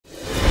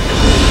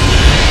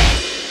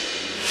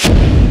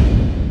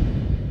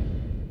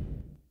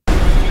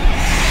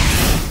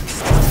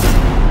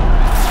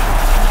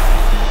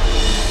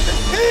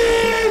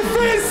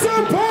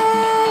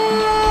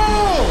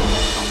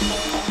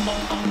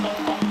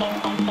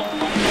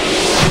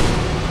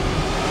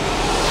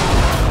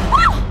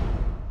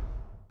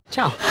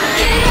Ciao.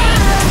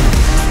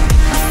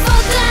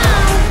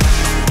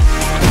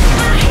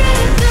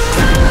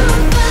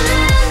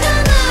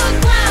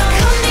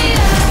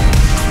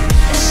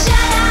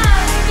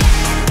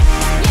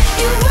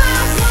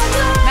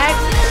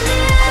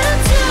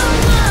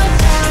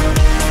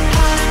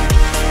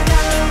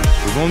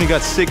 We've only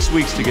got 6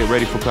 weeks to get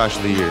ready for Clash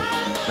of the Year.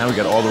 Now we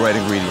got all the right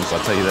ingredients, I'll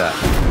tell you that.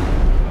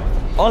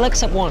 All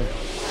except one.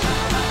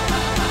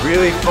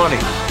 Really funny.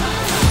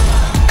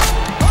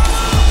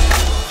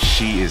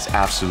 She is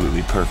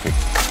absolutely perfect.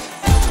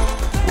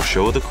 We'll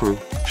show her the crew,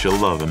 she'll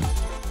love him.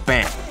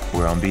 Bam,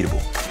 we're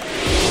unbeatable.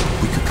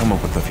 We could come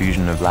up with a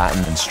fusion of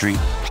Latin and street.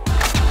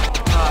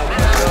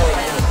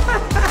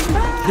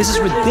 This is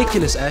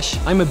ridiculous, Ash.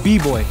 I'm a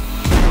b-boy.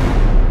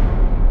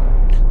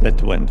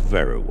 That went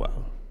very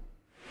well.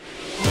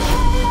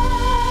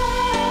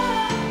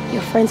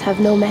 Your friends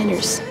have no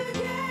manners.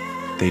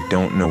 They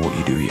don't know what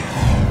you do yet.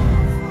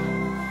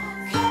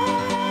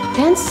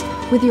 Dance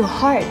with your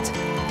heart.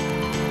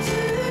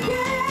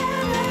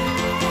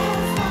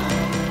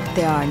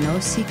 There are no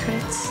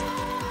secrets,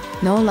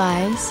 no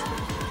lies,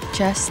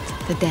 just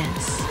the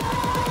dance.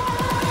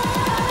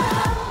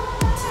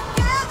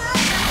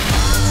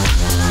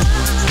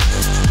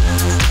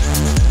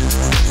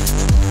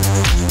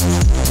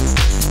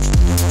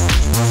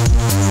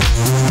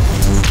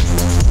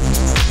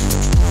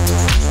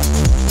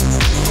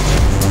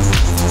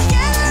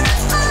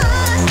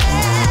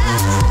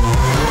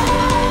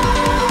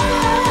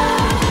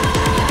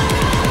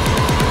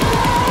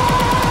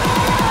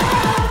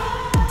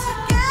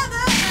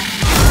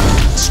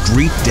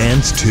 Street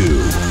Dance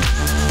 2.